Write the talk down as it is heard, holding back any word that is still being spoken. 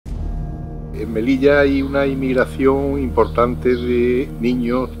En Melilla hay una inmigración importante de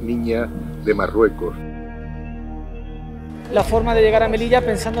niños, niñas de Marruecos. La forma de llegar a Melilla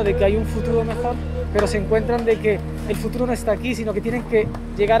pensando de que hay un futuro mejor, pero se encuentran de que el futuro no está aquí, sino que tienen que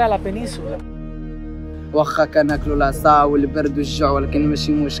llegar a la península. واخا كناكلوا العصا والبرد والجوع ولكن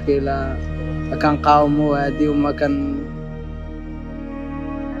ماشي مشكلة كنقاوموا هادي وما كان.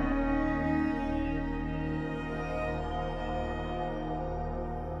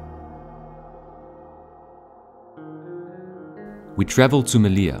 We traveled to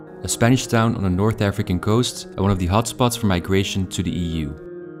Melilla, a Spanish town on the North African coast and one of the hotspots for migration to the EU.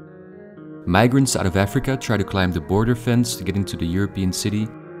 Migrants out of Africa try to climb the border fence to get into the European city,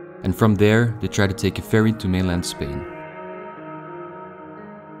 and from there they try to take a ferry to mainland Spain.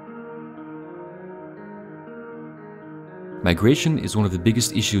 Migration is one of the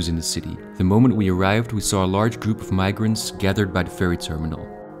biggest issues in the city. The moment we arrived, we saw a large group of migrants gathered by the ferry terminal.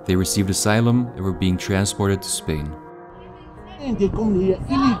 They received asylum and were being transported to Spain. Die kommen hier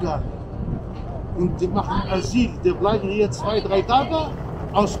illegal und die machen Asyl, die bleiben hier 2-3 Tage,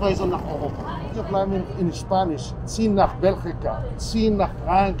 Ausreise nach Europa. Die bleiben in Spanisch, ziehen nach Belgien, ziehen nach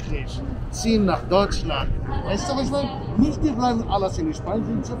Frankreich, ziehen nach Deutschland. Weißt du, was ich meine? Nicht die bleiben alles in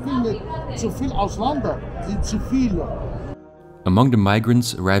Spanien, sind zu viele Ausländer, sind zu viele. Among the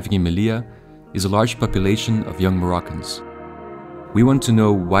migrants arriving in Melilla is a large population of young Moroccans. We want to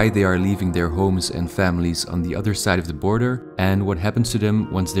know why they are leaving their homes and families on the other side of the border and what happens to them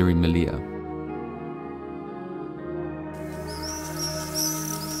once they're in Melilla.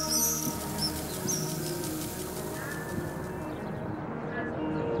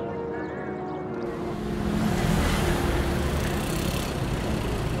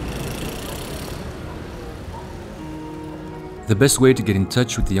 The best way to get in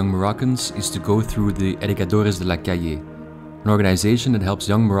touch with the young Moroccans is to go through the Educadores de la Calle, an organization that helps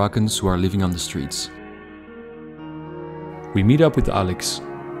young Moroccans who are living on the streets. We meet up with Alex.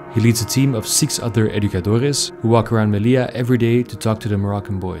 He leads a team of 6 other educadores who walk around Melilla every day to talk to the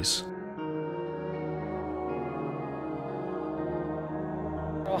Moroccan boys.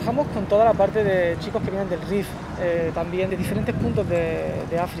 Trabajamos con toda la parte de chicos que vienen del Rif, también de diferentes puntos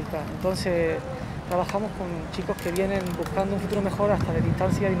de África. Entonces trabajamos con chicos que vienen buscando un futuro mejor hasta de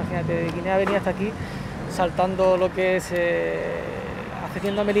distancia, imagínate, de Guinea venía hasta aquí, saltando lo que es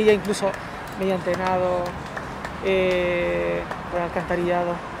accediendo a Melilla, incluso mediante nado, por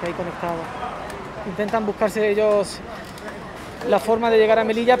alcantarillado que hay conectado. Intentan buscarse ellos la forma de llegar a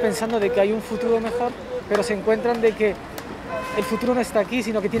Melilla pensando de que hay un futuro mejor, pero se encuentran de que el futuro no está aquí,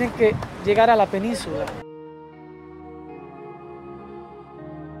 sino que tienen que llegar a la península.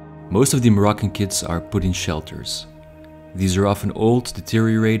 Most of the Moroccan kids are put in shelters. These are often old,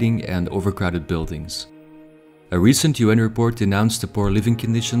 deteriorating and overcrowded buildings. A recent UN report denounced the poor living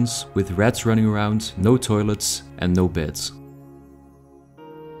conditions, with rats running around, no toilets and no beds.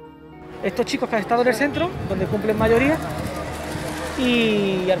 Estos chicos que han estado en el centro, donde cumplen mayoría,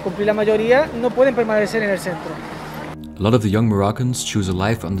 y al cumplir la mayoría no pueden permanecer en el centro. A lot of the young Moroccans choose a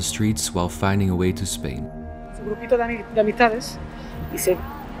life on the streets while finding a way to Spain. Su grupito de amistades y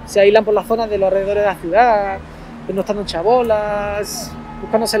se aíslan por las zonas de los alrededores de la ciudad, no estando en chabolas,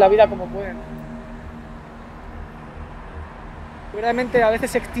 buscándose la vida como pueden. Verdaderamente a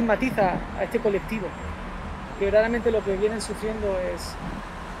veces se estigmatiza a este colectivo, que verdaderamente lo que vienen sufriendo es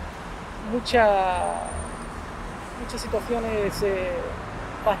muchas situaciones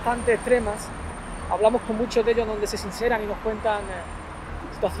bastante extremas. Hablamos con muchos de ellos donde se sinceran y nos cuentan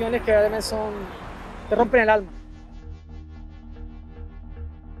situaciones que verdaderamente te rompen el alma.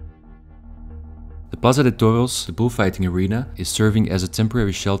 The Plaza de Toros, the bullfighting arena, is serving as a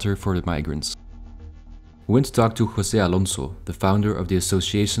temporary shelter for the migrants. We went to talk to José Alonso, the founder of the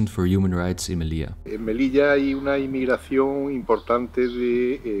Association for Human Rights in Melilla. En Melilla hay una inmigración importante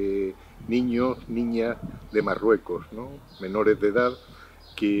de niños, niñas de Marruecos, ¿no? Menores de edad,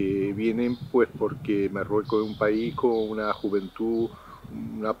 que vienen pues porque Marruecos es un país con una juventud,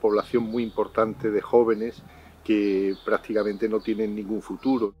 una población muy importante de jóvenes que prácticamente no tienen ningún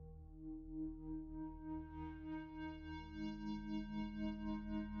futuro.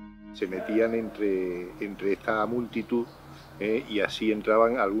 Se metían entre esta multitud y así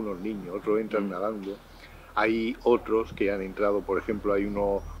entraban algunos niños, otros entran nadando. Hay otros que han entrado, por ejemplo, hay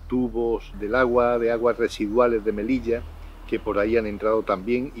unos tubos de aguas residuales de Melilla, que por ahí han entrado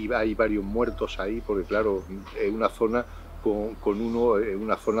también y hay varios muertos ahí, porque claro, es una zona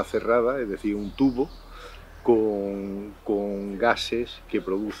una zona cerrada, es decir, un tubo con gases que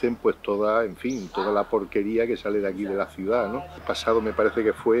producen pues toda la porquería que sale de aquí de la ciudad, ¿no? El pasado me parece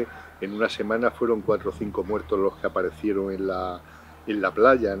que fue, en una semana fueron 4 o 5 muertos los que aparecieron en la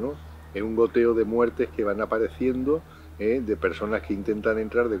playa, ¿no? Es un goteo de muertes que van apareciendo, de personas que intentan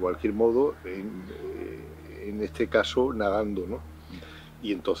entrar de cualquier modo, en este caso nadando, ¿no?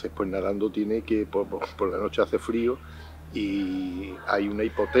 Y entonces pues nadando tiene que, por la noche hace frío y hay una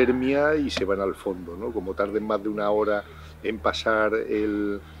hipotermia y se van al fondo, ¿no? Como tarden más de una hora en pasar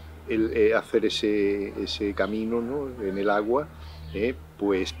hacer ese camino, ¿no? En el agua,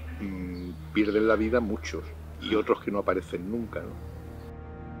 pues pierden la vida muchos y otros que no aparecen nunca, ¿no?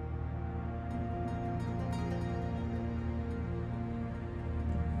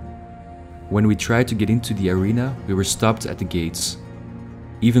 When we tried to get into the arena, we were stopped at the gates.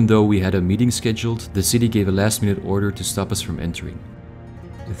 Even though we had a meeting scheduled, the city gave a last-minute order to stop us from entering.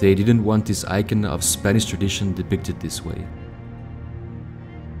 They didn't want this icon of Spanish tradition depicted this way.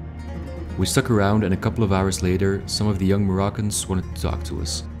 We stuck around, and a couple of hours later, some of the young Moroccans wanted to talk to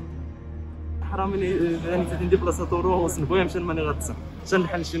us. حرامني يعني تندي بلاصه طورو وصنبو يمشي ماني غاتسن شان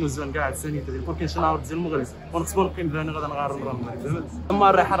نحل شي نوزان كاع السنه تدير بوركين شي نعاود ديال المغرب ونقصبو نقيم ثاني غادا نغار المغرب فهمت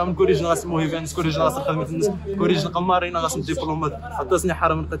اما راه حرام كوريج ناس موهبين كوريج ناس خدمه الناس كوريج القمارين غاس ديبلومات حتى سني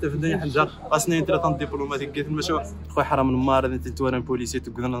حرام نقطه في الدنيا حنجا غاسني ثلاثه ديبلومات كيف المشروع خويا حرام المار انت توان بوليسي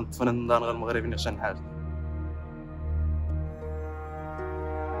تقولنا طفنا غير المغربيين شان حال.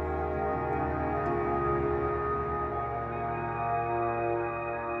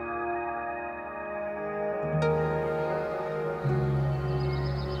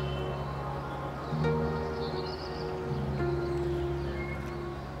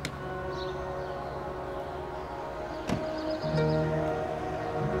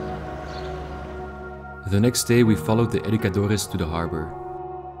 The next day we followed the educadores to the harbor.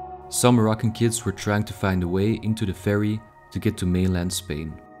 Some Moroccan kids were trying to find a way into the ferry to get to mainland Spain.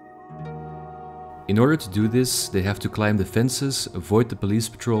 In order to do this, they have to climb the fences, avoid the police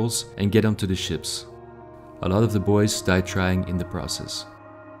patrols, and get onto the ships. A lot of the boys died trying in the process.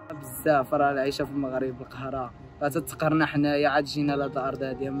 بزاف راه العيشه في المغرب القهره تتقرنا حنايا عاد جينا لهاد الارض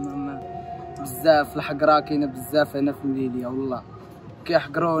هادي بزاف الحقره كاينه بزاف هنا في مليليا والله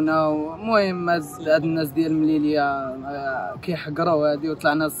كيحقرونا. المهم هاد الناس ديال مليليا كيحقروا هادي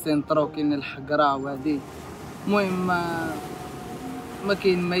وطلعنا للسنترو كاين الحقره وهادي. المهم ما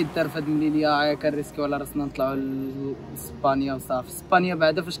كاين ما يدار في هاد مليليا كنريسكيو على راسنا نطلعوا لاسبانيا وصافي. اسبانيا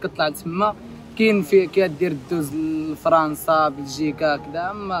بعدا فاش كطلع تما كاين كدير دوز لفرنسا بلجيكا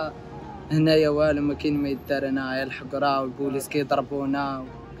هكذا، اما هنايا والو ما كاين ما يدار. هنايا الحقره والبوليس كيضربونا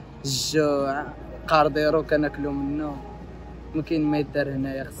الجوع قارديرو كناكلو منو ما كاين ما يدار.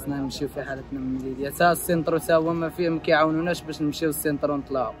 هنايا خصنا نمشيو في حالتنا من مليليا تا السنترو تا هو ما فيه ما كيعاونوناش باش نمشيو للسنترو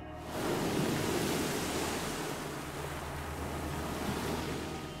نطلعو.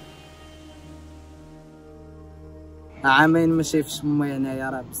 عامين ما شايفش امي هنايا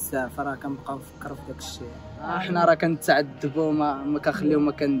راه بزاف راه كنبقاو نفكروا في داكشي. حنا راه كنتعذبوا ما كنخليو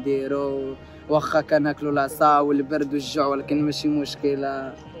ما كنديرو واخا كناكلوا العصا والبرد والجوع ولكن ماشي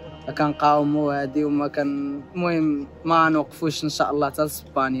مشكله كنقاوموا هادي وما كان. المهم ما نوقفوش ان شاء الله حتى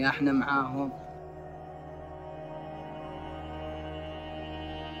لاسبانيا حنا معاهم.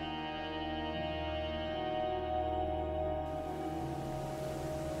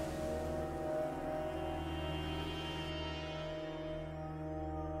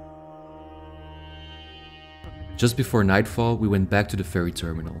 Just before nightfall, we went back to the ferry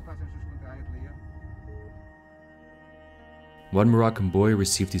terminal. One Moroccan boy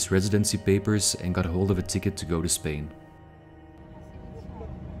received his residency papers and got hold of a ticket to go to Spain.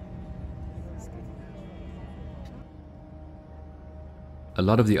 A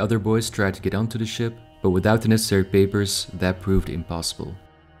lot of the other boys tried to get onto the ship, but without the necessary papers, that proved impossible.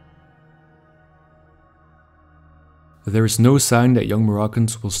 There is no sign that young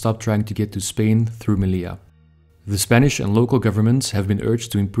Moroccans will stop trying to get to Spain through Melilla. The Spanish and local governments have been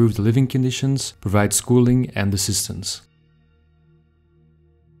urged to improve the living conditions, provide schooling and assistance.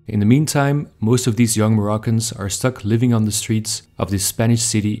 In the meantime, most of these young Moroccans are stuck living on the streets of this Spanish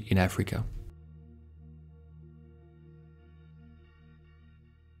city in Africa.